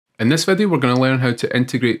In this video, we're going to learn how to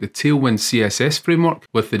integrate the Tailwind CSS framework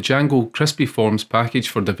with the Django-Crispy-Forms package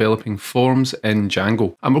for developing forms in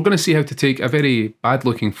Django. And we're going to see how to take a very bad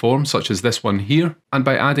looking form such as this one here, and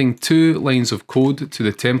by adding 2 lines of code to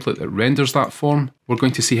the template that renders that form, we're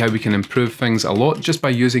going to see how we can improve things a lot just by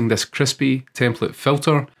using this crispy template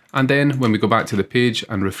filter. And then when we go back to the page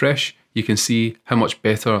and refresh, you can see how much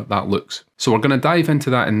better that looks. So we're going to dive into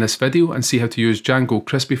that in this video and see how to use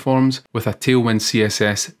Django-Crispy-Forms with a Tailwind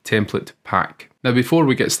CSS template pack. Now before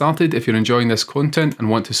we get started, if you're enjoying this content and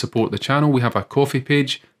want to support the channel, we have a Ko-fi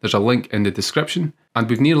page. There's a link in the description. And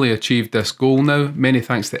we've nearly achieved this goal now. Many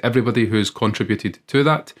thanks to everybody who's contributed to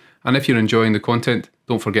that. And if you're enjoying the content,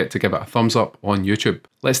 don't forget to give it a thumbs up on YouTube.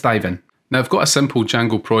 Let's dive in. Now I've got a simple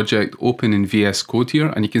Django project open in VS Code here,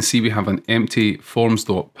 and you can see we have an empty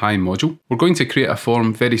forms.py module. We're going to create a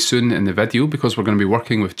form very soon in the video because we're going to be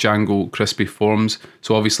working with Django-Crispy-Forms,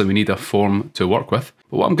 so obviously we need a form to work with.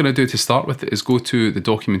 But what I'm going to do to start with is go to the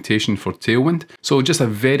documentation for Tailwind. So just a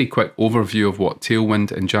very quick overview of what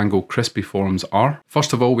Tailwind and Django-Crispy-Forms are.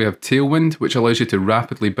 First of all, we have Tailwind, which allows you to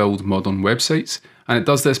rapidly build modern websites, and it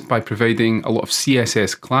does this by providing a lot of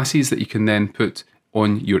CSS classes that you can then put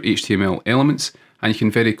on your HTML elements, and you can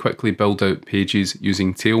very quickly build out pages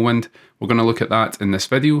using Tailwind. We're going to look at that in this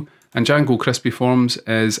video. And Django-Crispy-Forms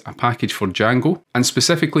is a package for Django, and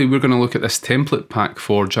specifically we're going to look at this template pack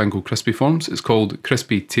for Django-Crispy-Forms. It's called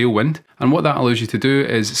crispy-tailwind, and what that allows you to do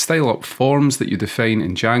is style up forms that you define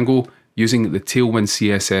in Django using the Tailwind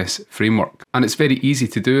CSS framework. And it's very easy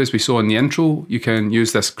to do. As we saw in the intro, you can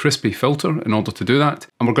use this crispy filter in order to do that,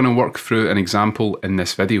 and we're going to work through an example in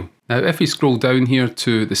this video. Now if we scroll down here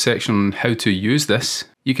to the section on how to use this,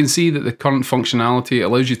 you can see that the current functionality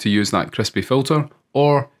allows you to use that crispy filter,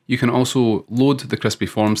 or you can also load the crispy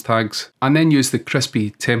forms tags and then use the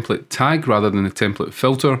crispy template tag rather than the template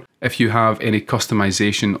filter if you have any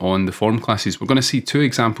customization on the form classes. We're going to see 2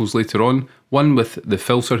 examples later on, one with the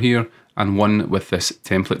filter here and one with this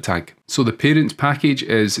template tag. So the parent package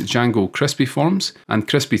is Django-Crispy-Forms, and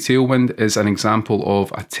crispy-tailwind is an example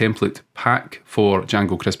of a template pack for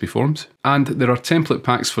Django-Crispy-Forms. And there are template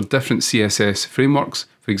packs for different CSS frameworks,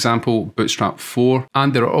 for example, Bootstrap 4,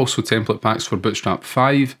 and there are also template packs for Bootstrap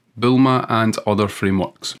 5, Bulma, and other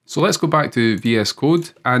frameworks. So let's go back to VS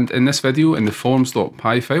Code, and in this video, in the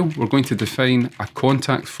forms.py file, we're going to define a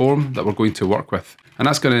contact form that we're going to work with. And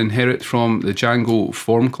that's going to inherit from the Django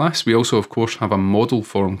Form class. We also, of course, have a model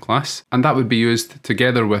form class, and that would be used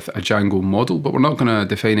together with a Django model, but we're not going to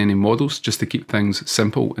define any models just to keep things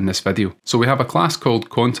simple in this video. So we have a class called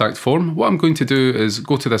contact form. What I'm going to do is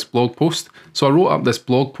go to this blog post. So I wrote up this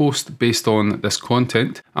blog post based on this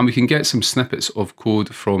content, and we can get some snippets of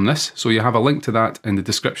code from this. So you have a link to that in the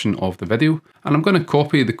description of the video. And I'm going to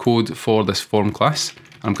copy the code for this form class.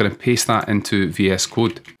 I'm going to paste that into VS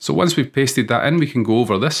Code. So once we've pasted that in, we can go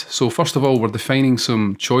over this. So first of all, we're defining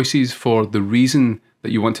some choices for the reason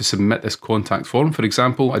that you want to submit this contact form. For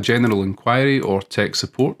example, a general inquiry or tech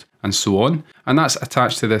support, and so on. And that's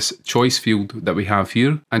attached to this choice field that we have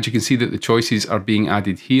here. And you can see that the choices are being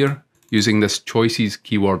added here using this choices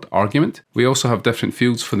keyword argument. We also have different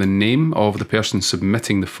fields for the name of the person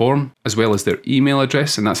submitting the form, as well as their email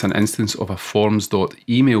address, and that's an instance of a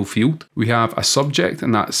forms.email field. We have a subject,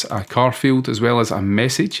 and that's a char field, as well as a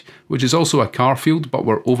message, which is also a char field, but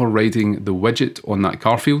we're overriding the widget on that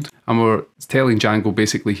char field. And we're telling Django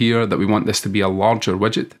basically here that we want this to be a larger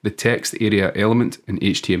widget, the text area element in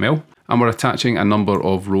HTML. And we're attaching a number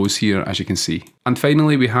of rows here, as you can see. And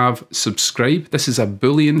finally, we have subscribe. This is a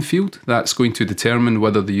Boolean field that's going to determine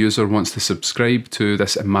whether the user wants to subscribe to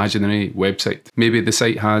this imaginary website. Maybe the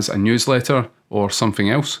site has a newsletter or something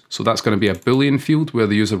else. So that's going to be a Boolean field where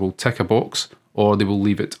the user will tick a box or they will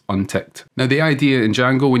leave it unticked. Now, the idea in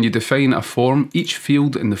Django, when you define a form, each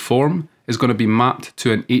field in the form is going to be mapped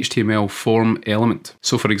to an HTML form element.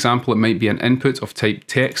 So for example, it might be an input of type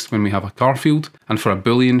text when we have a char field, and for a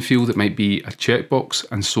Boolean field, it might be a checkbox,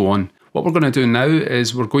 and so on. What we're going to do now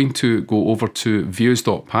is we're going to go over to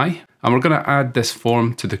views.py, and we're going to add this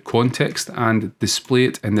form to the context and display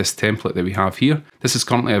it in this template that we have here. This is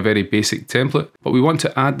currently a very basic template, but we want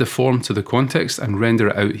to add the form to the context and render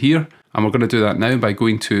it out here. And we're going to do that now by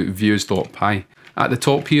going to views.py. At the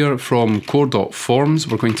top here from core.forms,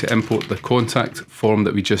 we're going to import the contact form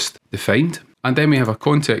that we just defined. And then we have a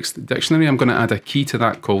context dictionary. I'm going to add a key to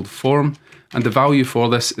that called form. And the value for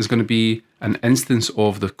this is going to be an instance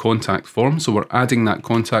of the contact form. So we're adding that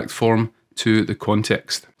contact form to the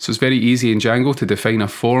context. So it's very easy in Django to define a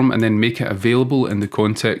form and then make it available in the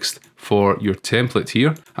context for your template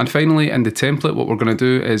here. And finally, in the template, what we're going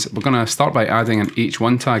to do is we're going to start by adding an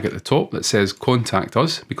h1 tag at the top that says contact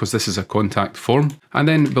us, because this is a contact form. And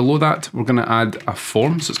then below that, we're going to add a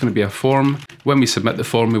form. So it's going to be a form. When we submit the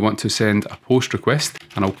form, we want to send a post request,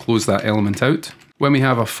 and I'll close that element out. When we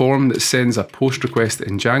have a form that sends a post request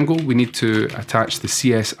in Django, we need to attach the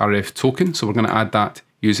CSRF token. So we're going to add that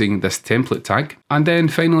using this template tag. And then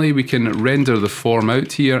finally, we can render the form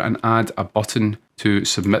out here and add a button to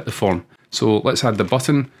submit the form. So let's add the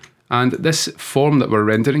button. And this form that we're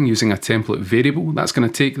rendering using a template variable, that's going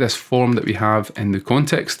to take this form that we have in the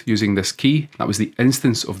context using this key. That was the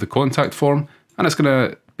instance of the contact form. And it's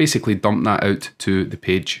going to basically dump that out to the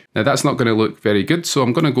page. Now that's not going to look very good, so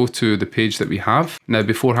I'm going to go to the page that we have. Now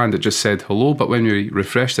beforehand it just said hello, but when we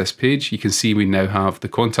refresh this page, you can see we now have the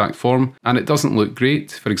contact form, and it doesn't look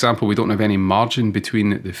great. For example, we don't have any margin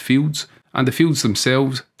between the fields, and the fields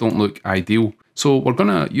themselves don't look ideal. So we're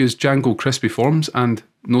going to use Django-Crispy-Forms and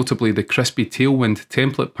notably the crispy-tailwind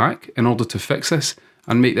template pack in order to fix this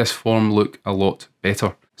and make this form look a lot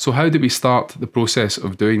better. So how do we start the process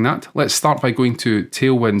of doing that? Let's start by going to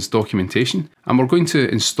Tailwind's documentation, and we're going to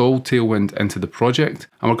install Tailwind into the project,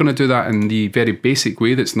 and we're going to do that in the very basic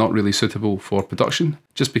way that's not really suitable for production,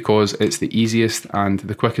 just because it's the easiest and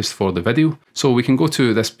the quickest for the video. So we can go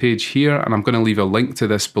to this page here, and I'm going to leave a link to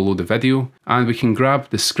this below the video, and we can grab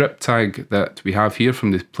the script tag that we have here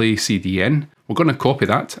from the 𝗵_cdn. We're going to copy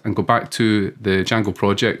that and go back to the Django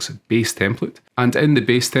project's base template. And in the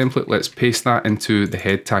base template, let's paste that into the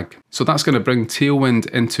head tag. So that's going to bring Tailwind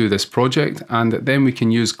into this project, and then we can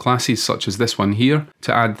use classes such as this one here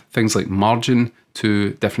to add things like margin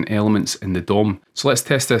to different elements in the DOM. So let's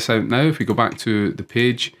test this out now. If we go back to the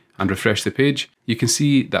page and refresh the page, you can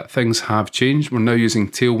see that things have changed. We're now using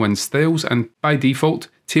Tailwind styles, and by default,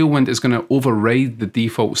 Tailwind is going to override the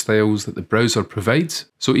default styles that the browser provides.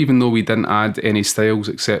 So even though we didn't add any styles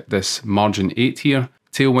except this margin 8 here,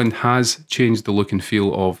 Tailwind has changed the look and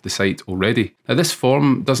feel of the site already. Now this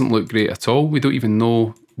form doesn't look great at all. We don't even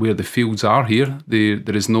know where the fields are here.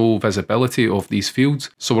 There is no visibility of these fields.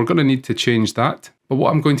 So we're going to need to change that. But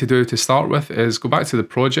what I'm going to do to start with is go back to the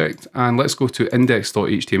project and let's go to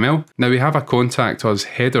index.html. Now we have a contact us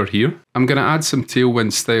header here. I'm going to add some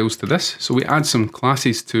Tailwind styles to this. So we add some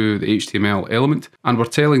classes to the HTML element, and we're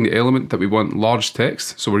telling the element that we want large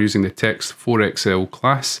text. So we're using the text 4XL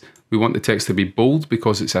class. We want the text to be bold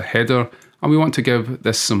because it's a header, and we want to give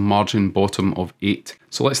this some margin bottom of 8.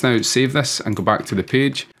 So let's now save this and go back to the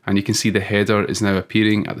page, and you can see the header is now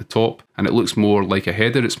appearing at the top, and it looks more like a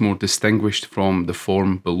header. It's more distinguished from the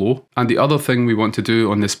form below. And the other thing we want to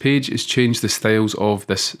do on this page is change the styles of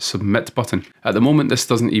this submit button. At the moment, this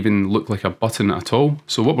doesn't even look like a button at all.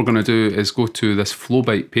 So what we're going to do is go to this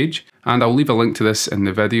Flowbyte page, and I'll leave a link to this in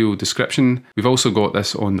the video description. We've also got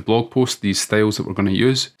this on the blog post, these styles that we're going to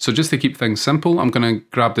use. So just to keep things simple, I'm going to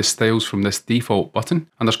grab the styles from this default button,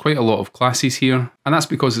 and there's quite a lot of classes here. And that's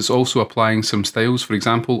because it's also applying some styles, for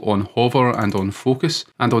example, on hover and on focus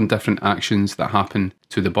and on different actions that happen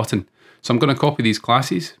to the button. So I'm going to copy these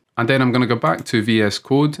classes, and then I'm going to go back to VS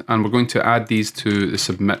Code, and we're going to add these to the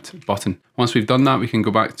submit button. Once we've done that, we can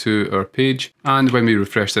go back to our page, and when we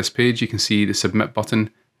refresh this page, you can see the submit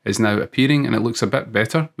button is now appearing and it looks a bit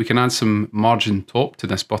better. We can add some margin top to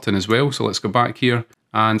this button as well. So let's go back here,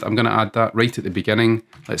 and I'm going to add that right at the beginning.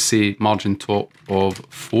 Let's say margin top of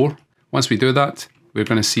 4. Once we do that, we're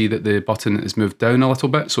going to see that the button is moved down a little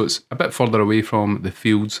bit, so it's a bit further away from the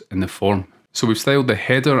fields in the form. So we've styled the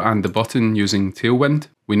header and the button using Tailwind.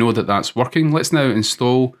 We know that that's working. Let's now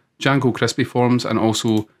install Django-Crispy-Forms and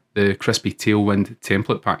also the crispy-tailwind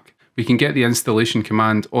template pack. We can get the installation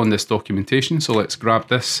command on this documentation, so let's grab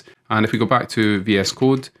this. And if we go back to VS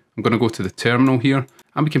Code, I'm going to go to the terminal here,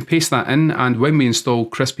 and we can paste that in, and when we install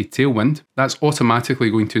crispy-tailwind, that's automatically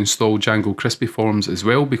going to install Django-Crispy-Forms as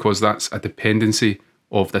well, because that's a dependency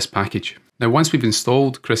of this package. Now once we've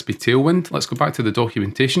installed crispy-tailwind, let's go back to the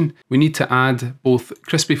documentation. We need to add both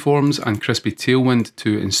crispy-forms and crispy-tailwind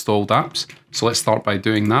to installed apps. So let's start by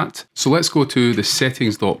doing that. So let's go to the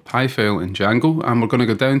settings.py file in Django, and we're going to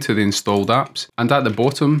go down to the installed apps. And at the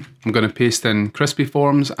bottom, I'm going to paste in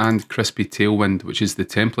crispy-forms and crispy-tailwind, which is the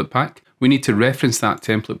template pack. We need to reference that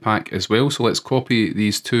template pack as well. So let's copy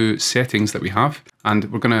these two settings that we have,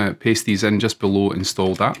 and we're going to paste these in just below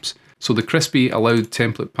installed apps. So the crispy allowed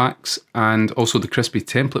template packs and also the crispy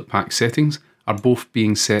template pack settings are both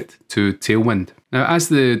being set to Tailwind. Now, as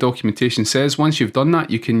the documentation says, once you've done that,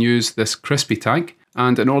 you can use this crispy tag,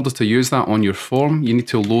 And in order to use that on your form, you need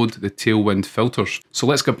to load the Tailwind filters. So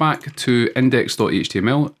let's go back to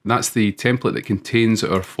index.html. That's the template that contains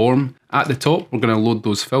our form. At the top, we're going to load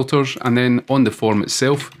those filters, and then on the form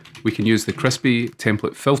itself, we can use the crispy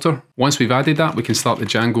template filter. Once we've added that, we can start the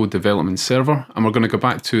Django development server, and we're going to go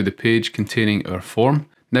back to the page containing our form.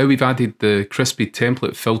 Now we've added the crispy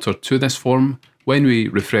template filter to this form. When we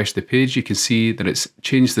refresh the page, you can see that it's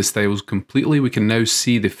changed the styles completely. We can now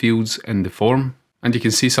see the fields in the form. And you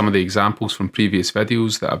can see some of the examples from previous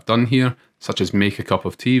videos that I've done here, such as make a cup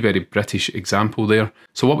of tea, very British example there.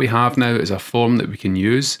 So what we have now is a form that we can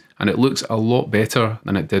use, and it looks a lot better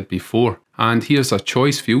than it did before. And here's a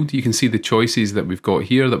choice field. You can see the choices that we've got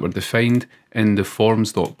here that were defined in the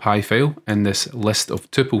forms.py file in this list of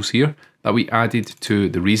tuples here that we added to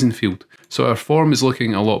the reason field. So our form is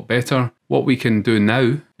looking a lot better. What we can do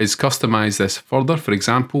now is customize this further. For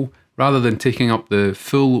example, rather than taking up the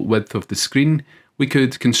full width of the screen, we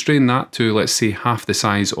could constrain that to, let's say, half the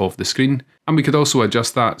size of the screen. And we could also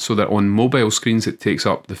adjust that so that on mobile screens it takes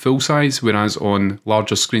up the full size, whereas on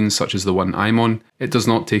larger screens such as the one I'm on, it does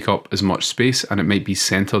not take up as much space and it might be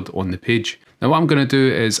centered on the page. Now what I'm going to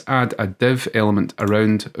do is add a div element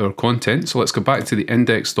around our content. So let's go back to the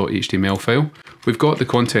index.html file. We've got the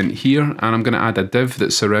content here, and I'm going to add a div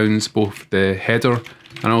that surrounds both the header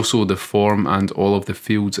and also the form and all of the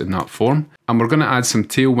fields in that form. And we're going to add some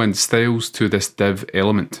Tailwind styles to this div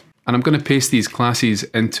element. And I'm going to paste these classes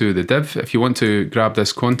into the div. If you want to grab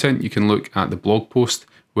this content, you can look at the blog post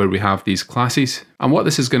where we have these classes. And what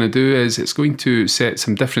this is going to do is it's going to set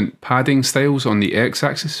some different padding styles on the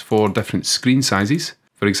x-axis for different screen sizes.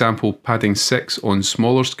 For example, padding 6 on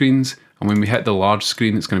smaller screens, and when we hit the large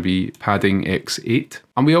screen, it's going to be padding x8.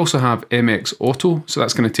 And we also have MX Auto, so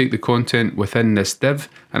that's going to take the content within this div,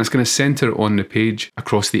 and it's going to center on the page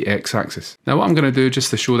across the x-axis. Now what I'm going to do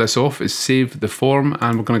just to show this off is save the form,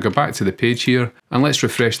 and we're going to go back to the page here, and let's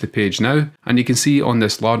refresh the page now. And you can see on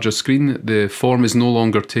this larger screen, the form is no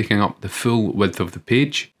longer taking up the full width of the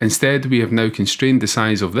page. Instead, we have now constrained the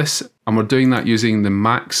size of this, and we're doing that using the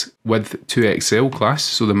max width 2XL class.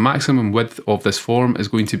 So the maximum width of this form is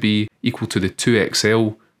going to be equal to the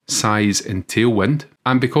 2XL size in Tailwind.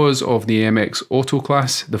 And because of the MX Auto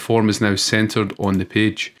class, the form is now centered on the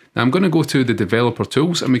page. Now I'm going to go to the developer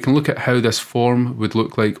tools, and we can look at how this form would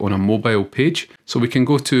look like on a mobile page. So we can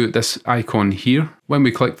go to this icon here. When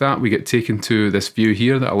we click that, we get taken to this view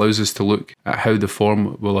here that allows us to look at how the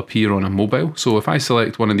form will appear on a mobile. So if I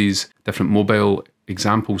select one of these different mobile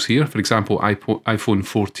examples here, for example iPhone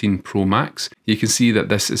 14 Pro Max, you can see that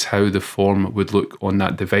this is how the form would look on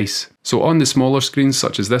that device. So on the smaller screens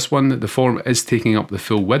such as this one, the form is taking up the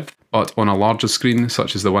full width, but on a larger screen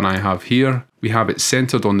such as the one I have here, we have it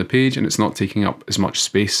centered on the page and it's not taking up as much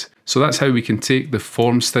space. So that's how we can take the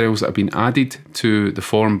form styles that have been added to the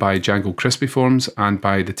form by Django-Crispy-Forms and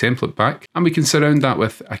by the template pack, and we can surround that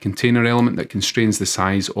with a container element that constrains the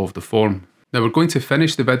size of the form. Now we're going to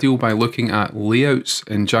finish the video by looking at layouts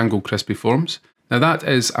in Django-Crispy-Forms. Now that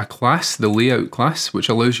is a class, the layout class, which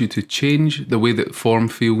allows you to change the way that form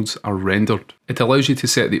fields are rendered. It allows you to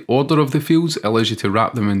set the order of the fields, it allows you to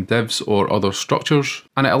wrap them in divs or other structures,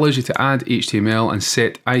 and it allows you to add HTML and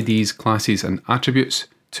set IDs, classes and attributes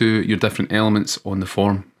to your different elements on the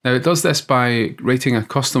form. Now it does this by writing a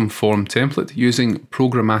custom form template using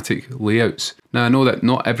programmatic layouts. Now I know that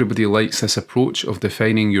not everybody likes this approach of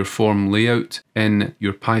defining your form layout in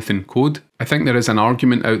your Python code. I think there is an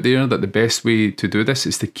argument out there that the best way to do this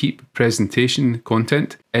is to keep presentation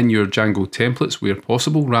content in your Django templates where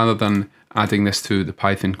possible, rather than adding this to the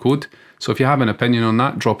Python code. So if you have an opinion on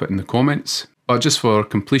that, drop it in the comments. But just for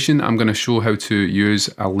completion, I'm going to show how to use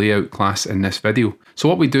a layout class in this video. So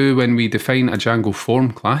what we do when we define a Django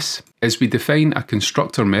form class is we define a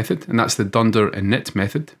constructor method, and that's the dunder init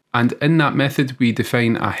method. And in that method, we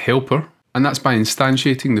define a helper, and that's by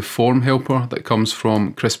instantiating the form helper that comes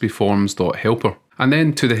from crispy-forms.helper. And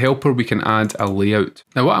then to the helper, we can add a layout.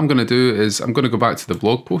 Now what I'm going to do is I'm going to go back to the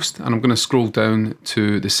blog post, and I'm going to scroll down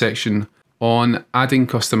to the section on adding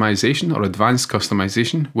customization or advanced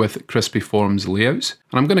customization with Crispy-Forms layouts.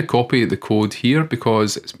 And I'm going to copy the code here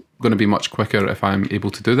because it's going to be much quicker if I'm able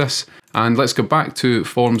to do this. And let's go back to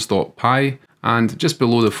forms.py, and just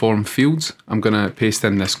below the form fields, I'm going to paste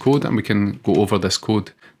in this code and we can go over this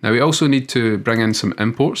code. Now we also need to bring in some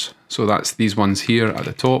imports. So that's these ones here at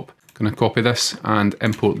the top. I'm I'm going to copy this and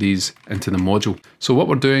import these into the module. So what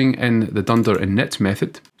we're doing in the dunder init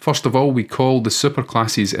method, first of all, we call the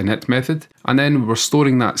superclasses init method, and then we're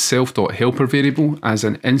storing that self.helper variable as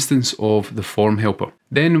an instance of the form helper.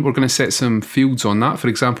 Then we're going to set some fields on that. For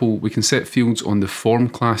example, we can set fields on the form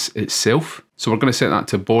class itself. So we're going to set that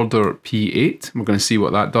to border P8. We're going to see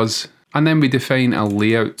what that does. And then we define a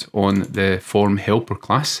layout on the form helper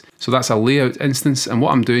class. So that's a layout instance, and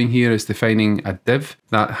what I'm doing here is defining a div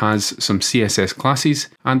that has some CSS classes,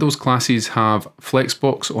 and those classes have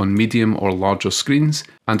flexbox on medium or larger screens,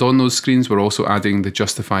 and on those screens we're also adding the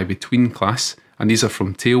𝗙𝗵𝗽𝗶𝗹 class, and these are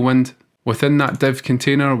from Tailwind. Within that div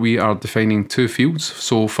container we are defining two fields.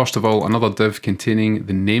 So first of all, another div containing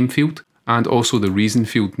the name field, and also the reason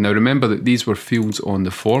field. Now remember that these were fields on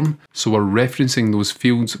the form, so we're referencing those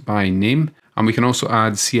fields by name, and we can also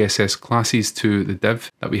add CSS classes to the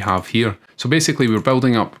div that we have here. So basically we're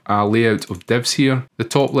building up a layout of divs here. The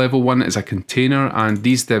top level one is a container, and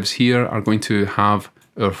these divs here are going to have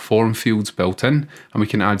our form fields built in, and we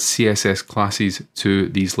can add CSS classes to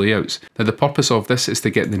these layouts. Now the purpose of this is to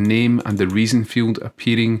get the name and the reason field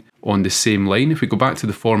appearing on the same line. If we go back to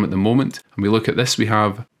the form at the moment and we look at this, we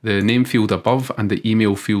have the name field above and the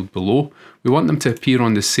email field below. We want them to appear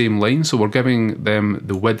on the same line, so we're giving them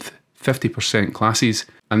the width 50% classes,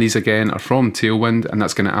 and these again are from Tailwind, and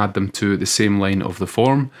that's going to add them to the same line of the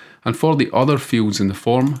form. And for the other fields in the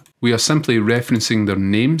form, we are simply referencing their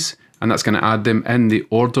names, and that's going to add them in the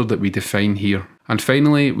order that we define here. And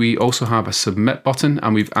finally, we also have a submit button,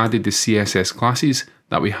 and we've added the CSS classes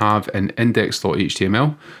that we have in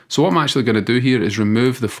index.html. So what I'm actually going to do here is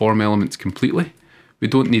remove the form element completely. We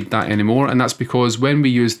don't need that anymore, and that's because when we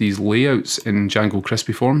use these layouts in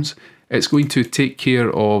Django-Crispy-Forms, it's going to take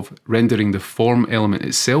care of rendering the form element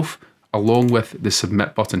itself along with the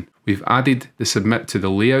submit button. We've added the submit to the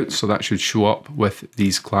layout, so that should show up with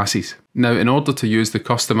these classes. Now, in order to use the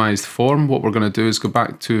customized form, what we're going to do is go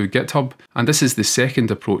back to GitHub, and this is the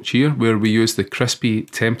second approach here, where we use the crispy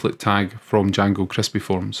template tag from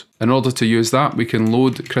Django-Crispy-Forms. In order to use that, we can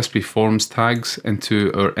load crispy-forms tags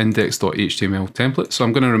into our index.html template. So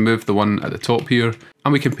I'm going to remove the one at the top here,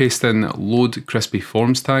 and we can paste in load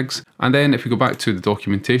crispy-forms tags. And then if we go back to the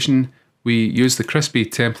documentation, we use the crispy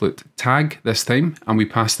template tag this time, and we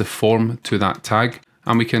pass the form to that tag,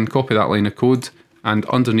 and we can copy that line of code, and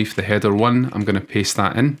underneath the header 1 I'm going to paste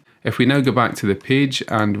that in. If we now go back to the page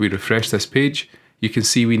and we refresh this page, you can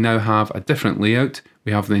see we now have a different layout.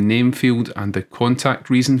 We have the name field and the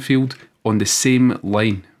contact reason field on the same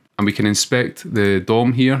line, and we can inspect the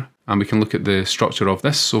DOM here, and we can look at the structure of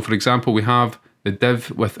this. So for example, we have the div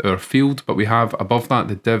with our field, but we have above that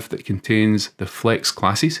the div that contains the flex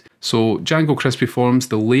classes. So Django-Crispy-Forms,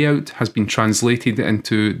 the layout has been translated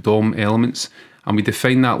into DOM elements, and we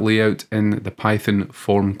define that layout in the Python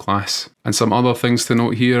form class. And some other things to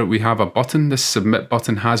note here, we have a button. This submit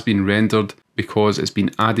button has been rendered because it's been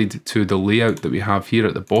added to the layout that we have here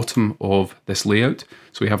at the bottom of this layout.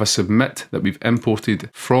 So we have a submit that we've imported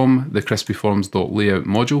from the crispyforms.layout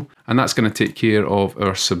module, and that's going to take care of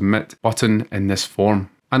our submit button in this form.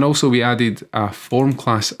 And also we added a form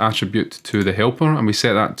class attribute to the helper, and we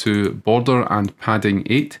set that to border and padding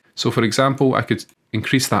 8. So for example, I could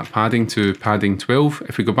increase that padding to padding 12.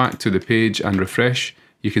 If we go back to the page and refresh,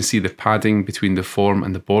 you can see the padding between the form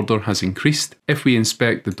and the border has increased. If we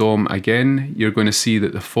inspect the DOM again, you're going to see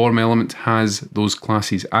that the form element has those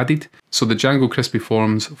classes added. So the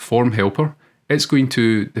Django-Crispy-Forms form helper, it's going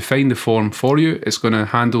to define the form for you. It's going to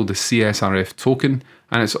handle the CSRF token,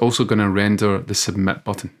 and it's also going to render the submit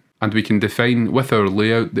button. And we can define with our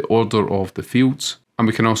layout the order of the fields, and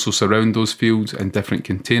we can also surround those fields in different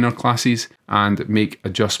container classes and make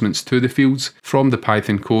adjustments to the fields from the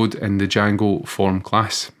Python code in the Django form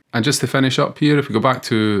class. And just to finish up here, if we go back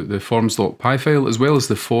to the forms.py file, as well as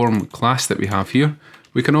the form class that we have here,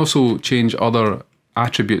 we can also change other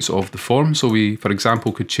attributes of the form. So we, for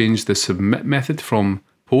example, could change the submit method from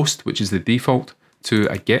post, which is the default, to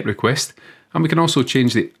a get request. And we can also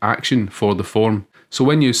change the action for the form. So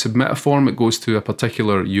when you submit a form, it goes to a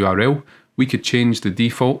particular URL. We could change the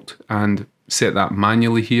default and set that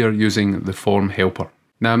manually here using the form helper.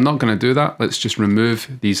 Now I'm not going to do that. Let's just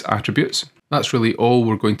remove these attributes. That's really all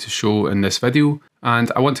we're going to show in this video.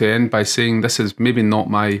 And I want to end by saying this is maybe not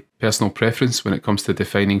my personal preference when it comes to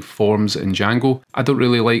defining forms in Django. I don't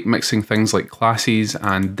really like mixing things like classes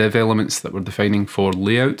and div elements that we're defining for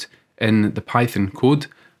layout in the Python code.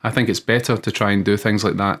 I think it's better to try and do things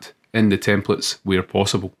like that in the templates where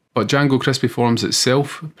possible. But Django-Crispy-Forms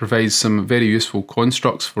itself provides some very useful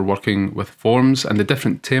constructs for working with forms, and the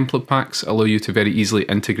different template packs allow you to very easily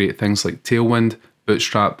integrate things like Tailwind,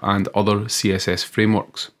 Bootstrap and other CSS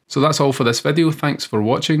frameworks. So that's all for this video. Thanks for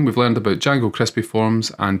watching. We've learned about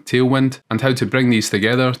Django-Crispy-Forms and Tailwind and how to bring these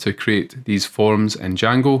together to create these forms in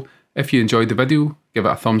Django. If you enjoyed the video, give it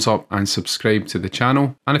a thumbs up and subscribe to the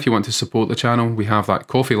channel. And if you want to support the channel, we have that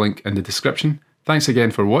Ko-fi link in the description. Thanks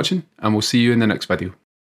again for watching, and we'll see you in the next video.